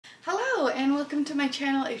and welcome to my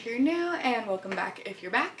channel if you're new, and welcome back if you're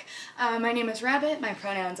back. My name is Rabbit, my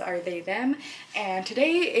pronouns are they, them, and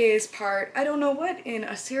today is part, I don't know what, in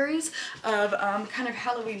a series of kind of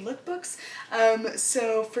Halloween lookbooks.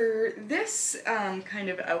 So for this kind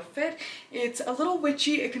of outfit, it's a little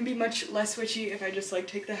witchy. It can be much less witchy if I just like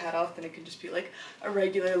take the hat off, then it could just be like a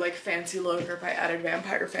regular like fancy look, or if I added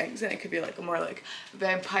vampire fangs, then it could be like a more like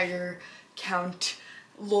vampire count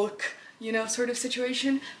look, you know, sort of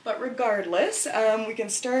situation. But regardless, we can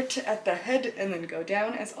start at the head and then go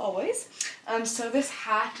down as always. So this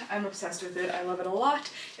hat, I'm obsessed with it. I love it a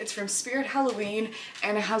lot. It's from Spirit Halloween,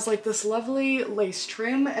 and it has like this lovely lace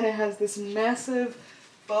trim, and it has this massive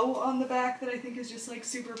bow on the back that I think is just like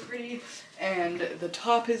super pretty, and the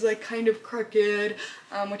top is like kind of crooked,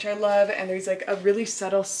 which I love, and there's like a really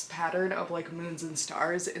subtle pattern of like moons and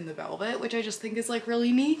stars in the velvet, which I just think is like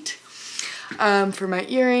really neat. For my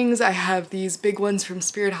earrings, I have these big ones from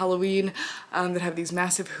Spirit Halloween that have these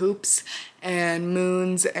massive hoops and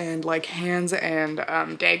moons and like hands and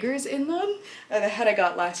daggers in them. The head I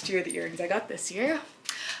got last year, the earrings I got this year.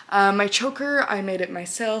 My choker, I made it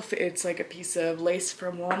myself. It's like a piece of lace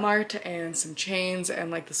from Walmart and some chains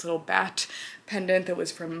and like this little bat pendant that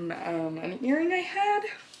was from an earring I had.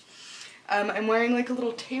 I'm wearing like a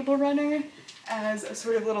little table runner as a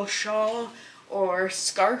sort of little shawl or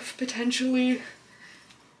scarf potentially,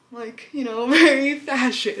 like, you know, very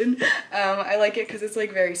fashion. I like it because it's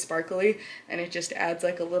like very sparkly and it just adds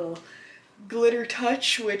like a little glitter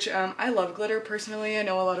touch, which I love glitter personally. I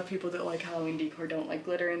know a lot of people that like Halloween decor don't like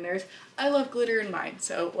glitter in theirs. I love glitter in mine,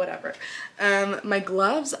 so whatever. My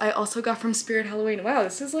gloves I also got from Spirit Halloween. Wow,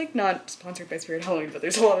 this is like not sponsored by Spirit Halloween, but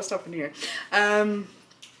there's a lot of stuff in here.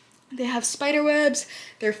 They have spider webs,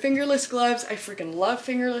 they're fingerless gloves. I freaking love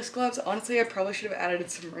fingerless gloves. Honestly, I probably should have added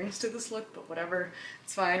some rings to this look, but whatever,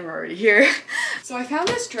 it's fine, we're already here. So I found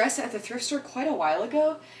this dress at the thrift store quite a while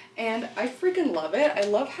ago, and I freaking love it. I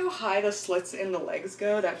love how high the slits in the legs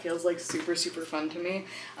go. That feels like super, super fun to me.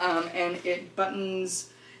 And it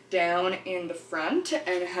buttons down in the front, and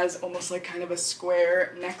it has almost like kind of a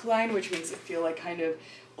square neckline, which makes it feel like kind of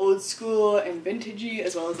old school and vintagey,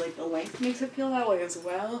 as well as like the length makes it feel that way as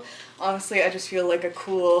well. Honestly, I just feel like a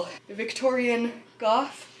cool Victorian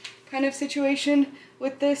goth kind of situation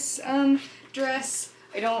with this dress.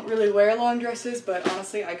 I don't really wear long dresses, but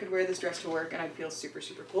honestly I could wear this dress to work and I'd feel super,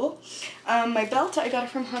 super cool. My belt, I got it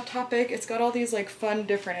from Hot Topic. It's got all these like fun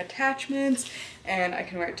different attachments, and I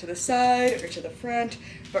can wear it to the side or to the front,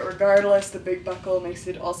 but regardless, the big buckle makes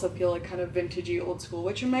it also feel like kind of vintagey old school,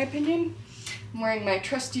 which in my opinion. I'm wearing my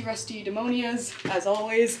trusty rusty demonias, as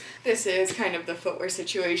always. This is kind of the footwear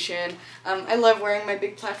situation. I love wearing my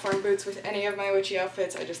big platform boots with any of my witchy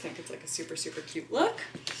outfits. I just think it's like a super, super cute look.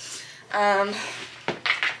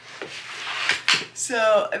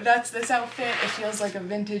 So that's this outfit. It feels like a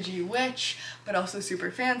vintagey witch, but also super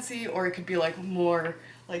fancy, or it could be like more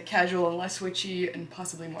like casual and less witchy, and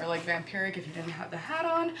possibly more like vampiric if you didn't have the hat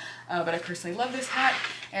on. But I personally love this hat,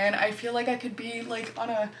 and I feel like I could be like on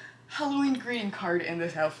a Halloween greeting card in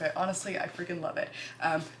this outfit. Honestly, I freaking love it.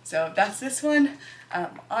 So that's this one.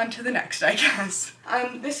 On to the next, I guess.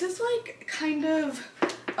 This is like kind of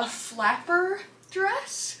a flapper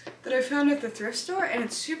dress that I found at the thrift store, and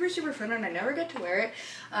it's super, super fun, and I never get to wear it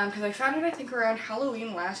because I found it I think around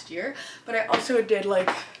Halloween last year, but I also did like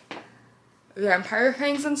vampire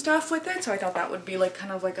fangs and stuff with it, so I thought that would be like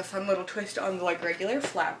kind of like a fun little twist on the like regular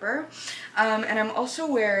flapper. And I'm also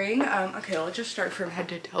wearing, okay, I'll just start from head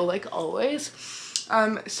to toe like always.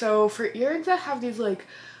 So for earrings, I have these like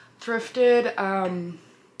thrifted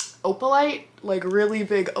opalite, like really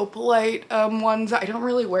big opalite ones. I don't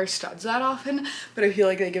really wear studs that often, but I feel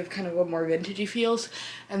like they give kind of a more vintagey feels.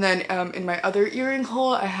 And then in my other earring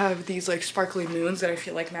hole, I have these like sparkly moons that I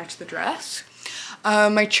feel like match the dress.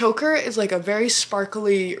 My choker is like a very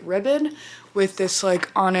sparkly ribbon with this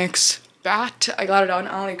like onyx bat. I got it on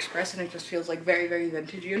AliExpress, and it just feels like very, very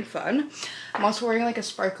vintagey and fun. I'm also wearing like a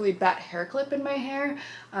sparkly bat hair clip in my hair.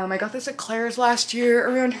 I got this at Claire's last year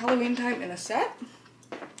around Halloween time in a set.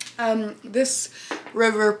 This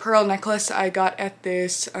river pearl necklace I got at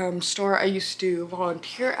this store I used to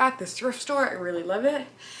volunteer at, this thrift store. I really love it.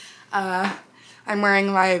 I'm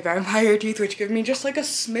wearing my vampire teeth, which give me just like a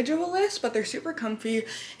smidge of a lisp, but they're super comfy,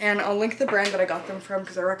 and I'll link the brand that I got them from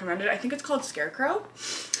because I recommend it. I think it's called Scarecrow.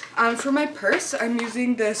 For my purse, I'm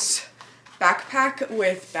using this backpack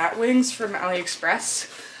with bat wings from AliExpress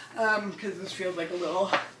because this feels like a little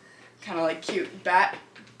kind of like cute bat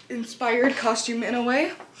inspired costume in a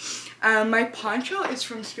way. My poncho is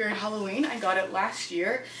from Spirit Halloween. I got it last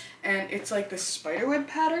year, and it's like this spiderweb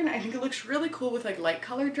pattern. I think it looks really cool with like light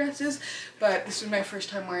colored dresses, but this is my first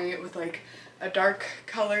time wearing it with like a dark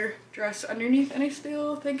color dress underneath, and I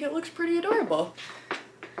still think it looks pretty adorable.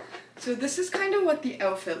 So this is kind of what the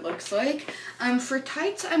outfit looks like. For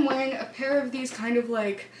tights, I'm wearing a pair of these kind of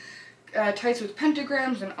like tights with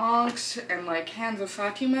pentagrams and ankhs and like hands of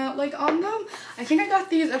Fatima like on them. I think I got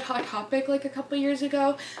these at Hot Topic like a couple years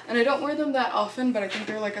ago, and I don't wear them that often, but I think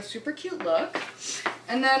they're like a super cute look.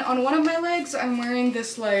 And then on one of my legs, I'm wearing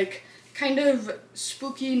this like kind of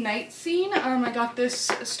spooky night scene. I got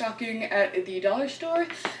this stocking at the dollar store,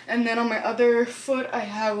 and then on my other foot I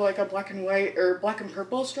have like a black and white or black and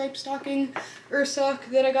purple striped stocking or sock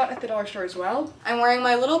that I got at the dollar store as well. I'm wearing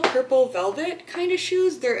my little purple velvet kind of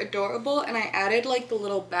shoes. They're adorable, and I added like the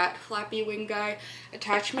little bat flappy wing guy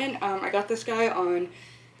attachment. I got this guy on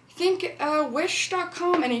I think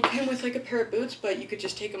wish.com, and he came with like a pair of boots, but you could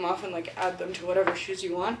just take them off and like add them to whatever shoes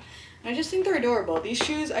you want. And I just think they're adorable. These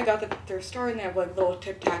shoes I got at the thrift store, and they have like little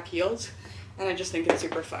tip-tap heels, and I just think it's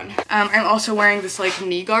super fun. I'm also wearing this like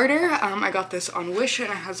knee garter. I got this on Wish, and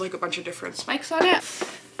it has like a bunch of different spikes on it.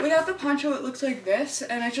 Without the poncho, it looks like this,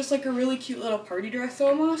 and it's just like a really cute little party dress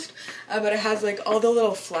almost, but it has like all the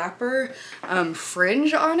little flapper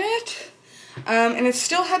fringe on it. And it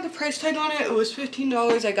still had the price tag on it. It was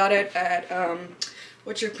 $15. I got it at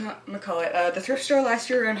the thrift store last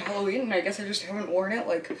year around Halloween, and I guess I just haven't worn it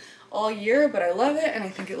like all year, but I love it, and I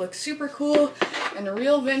think it looks super cool and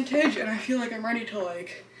real vintage, and I feel like I'm ready to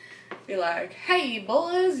like be like, hey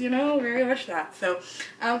boys, you know, very much that. So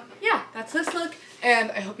yeah, that's this look,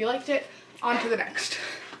 and I hope you liked it. On to the next.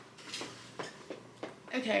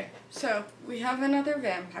 Okay, so we have another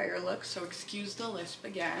vampire look, so excuse the lisp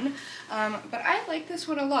again, but I like this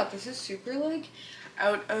one a lot. This is super like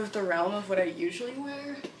out of the realm of what I usually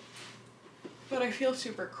wear, but I feel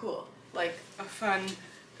super cool, like a fun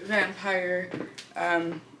vampire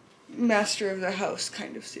master of the house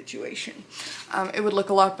kind of situation. It would look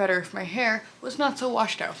a lot better if my hair was not so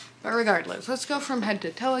washed out, but regardless, let's go from head to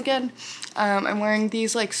toe again. I'm wearing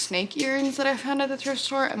these like snake earrings that I found at the thrift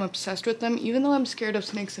store. I'm obsessed with them. Even though I'm scared of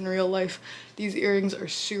snakes in real life, these earrings are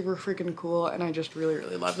super freaking cool, and I just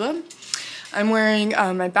really love them. I'm wearing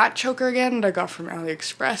my bat choker again that I got from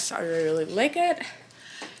AliExpress. I really like it.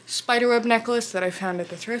 Spiderweb necklace that I found at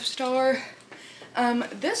the thrift store.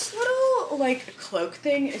 This little like cloak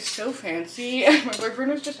thing is so fancy. My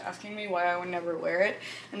boyfriend was just asking me why I would never wear it,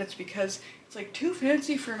 and it's because it's like too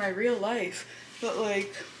fancy for my real life, but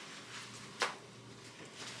like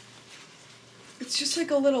it's just like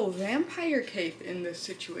a little vampire cape in this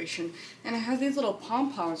situation, and it has these little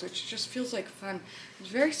pom-poms, which just feels like fun. It's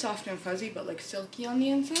very soft and fuzzy, but like silky on the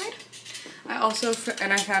inside.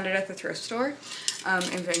 I found it at the thrift store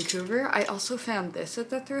in Vancouver. I also found this at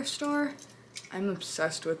the thrift store. I'm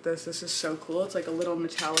obsessed with this. This is so cool. It's like a little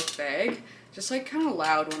metallic bag. Just like kind of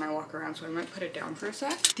loud when I walk around, so I might put it down for a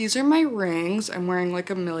sec. These are my rings. I'm wearing like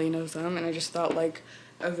a million of them, and I just thought like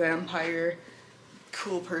a vampire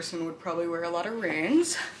cool person would probably wear a lot of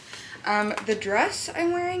rings. The dress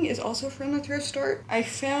I'm wearing is also from the thrift store. I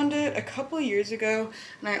found it a couple years ago,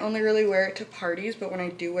 and I only really wear it to parties, but when I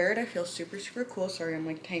do wear it, I feel super cool. Sorry, I'm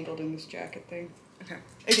like tangled in this jacket thing.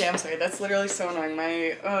 Okay, I'm sorry, that's literally so annoying.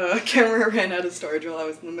 My camera ran out of storage while I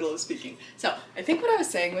was in the middle of speaking. So, I think what I was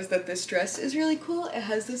saying was that this dress is really cool. It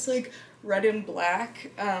has this like red and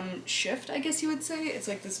black shift, I guess you would say. It's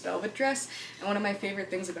like this velvet dress, and one of my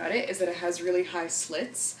favorite things about it is that it has really high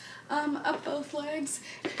slits up both legs.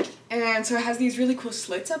 And so it has these really cool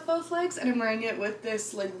slits up both legs, and I'm wearing it with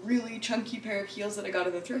this like really chunky pair of heels that I got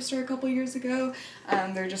at the thrift store a couple years ago.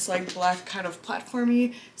 They're just like black kind of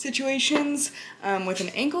platformy situations with an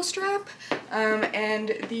ankle strap,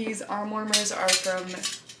 and these arm warmers are from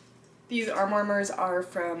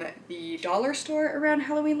the dollar store around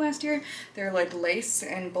Halloween last year. They're like lace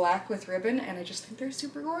and black with ribbon, and I just think they're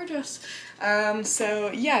super gorgeous.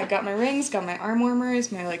 So yeah, I got my rings, got my arm warmers,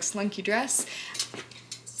 my like slunky dress.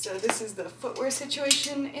 So this is the footwear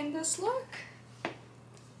situation in this look.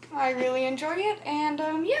 I really enjoy it, and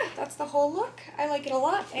yeah, that's the whole look. I like it a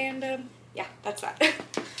lot, and yeah, that's that.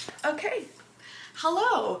 Okay,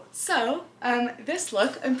 hello. So this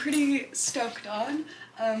look I'm pretty stoked on.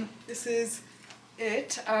 This is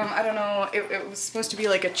it. I don't know, it was supposed to be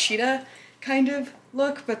like a cheetah kind of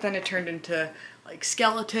look, but then it turned into like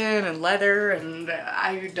skeleton and leather, and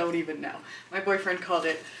I don't even know. My boyfriend called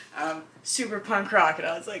it super punk rock, and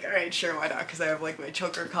I was like, alright, sure, why not, because I have like my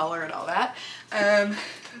choker collar and all that.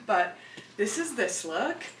 But this is this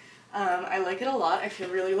look. I like it a lot. I feel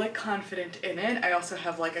really like confident in it. I also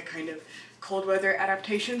have like a kind of cold weather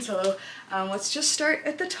adaptation, so let's just start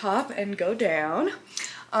at the top and go down.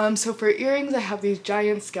 So for earrings, I have these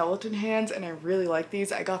giant skeleton hands and I really like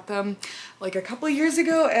these. I got them like a couple of years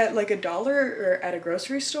ago at like $1 or at a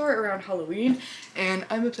grocery store around Halloween, and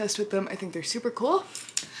I'm obsessed with them. I think they're super cool.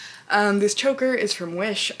 This choker is from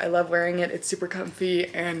Wish. I love wearing it. It's super comfy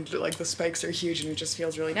and like the spikes are huge and it just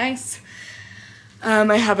feels really nice.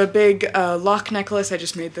 I have a big lock necklace. I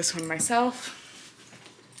just made this one myself.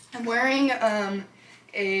 I'm wearing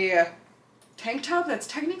a tank top that's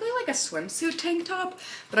technically like a swimsuit tank top,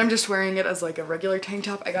 but I'm just wearing it as like a regular tank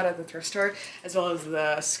top I got at the thrift store, as well as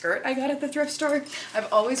the skirt I got at the thrift store.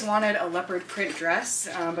 I've always wanted a leopard print dress,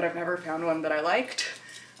 but I've never found one that I liked.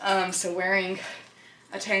 So wearing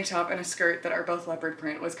a tank top and a skirt that are both leopard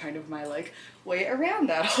print was kind of my like way around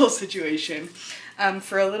that whole situation.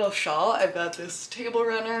 For a little shawl, I've got this table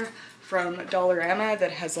runner from Dollarama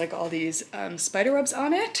that has like all these spider webs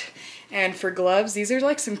on it. And for gloves, these are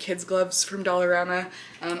like some kids gloves from Dollarama.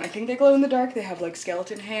 I think they glow in the dark. They have like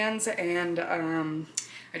skeleton hands, and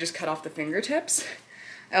I just cut off the fingertips.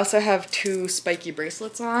 I also have 2 spiky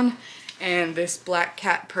bracelets on, and this black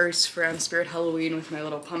cat purse from Spirit Halloween with my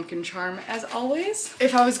little pumpkin charm, as always.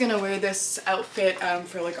 If I was gonna wear this outfit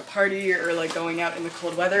for like a party or like going out in the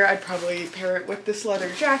cold weather, I'd probably pair it with this leather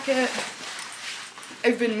jacket.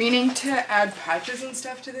 I've been meaning to add patches and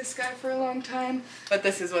stuff to this guy for a long time, but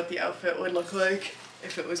this is what the outfit would look like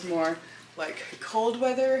if it was more like cold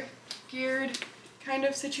weather geared kind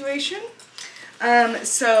of situation.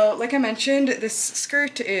 So like I mentioned, this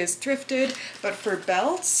skirt is thrifted, but for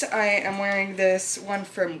belts, I am wearing this one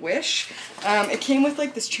from Wish. It came with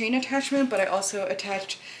like this chain attachment, but I also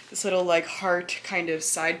attached this little like heart kind of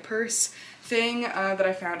side purse thing that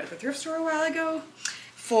I found at the thrift store a while ago.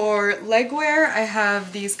 For leg wear, I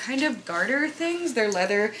have these kind of garter things. They're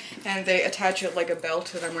leather and they attach it like a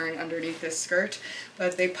belt that I'm wearing underneath this skirt,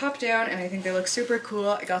 but they pop down and I think they look super cool.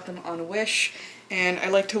 I got them on Wish, and I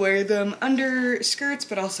like to wear them under skirts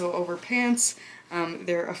but also over pants.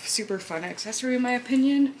 They're a super fun accessory in my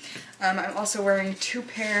opinion. I'm also wearing 2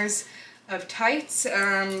 pairs of tights,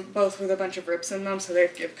 both with a bunch of rips in them, so they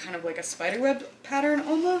give kind of like a spiderweb pattern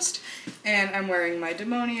almost. And I'm wearing my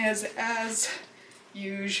Demonias as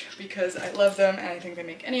usual because I love them and I think they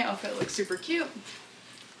make any outfit look super cute.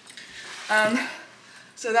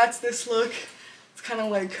 So that's this look. It's kind of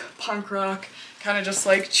like punk rock, kind of just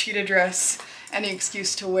like cheetah dress. Any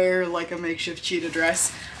excuse to wear like a makeshift cheetah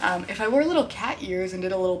dress. If I wore little cat ears and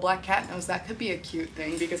did a little black cat nose, that could be a cute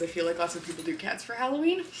thing because I feel like lots of people do cats for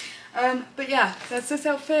Halloween. But yeah, that's this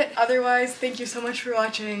outfit. Otherwise, thank you so much for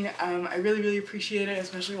watching. I really appreciate it,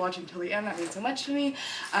 especially watching till the end. That means so much to me.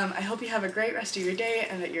 I hope you have a great rest of your day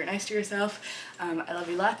and that you're nice to yourself. I love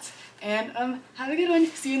you lots, and have a good one.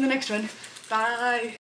 See you in the next one. Bye!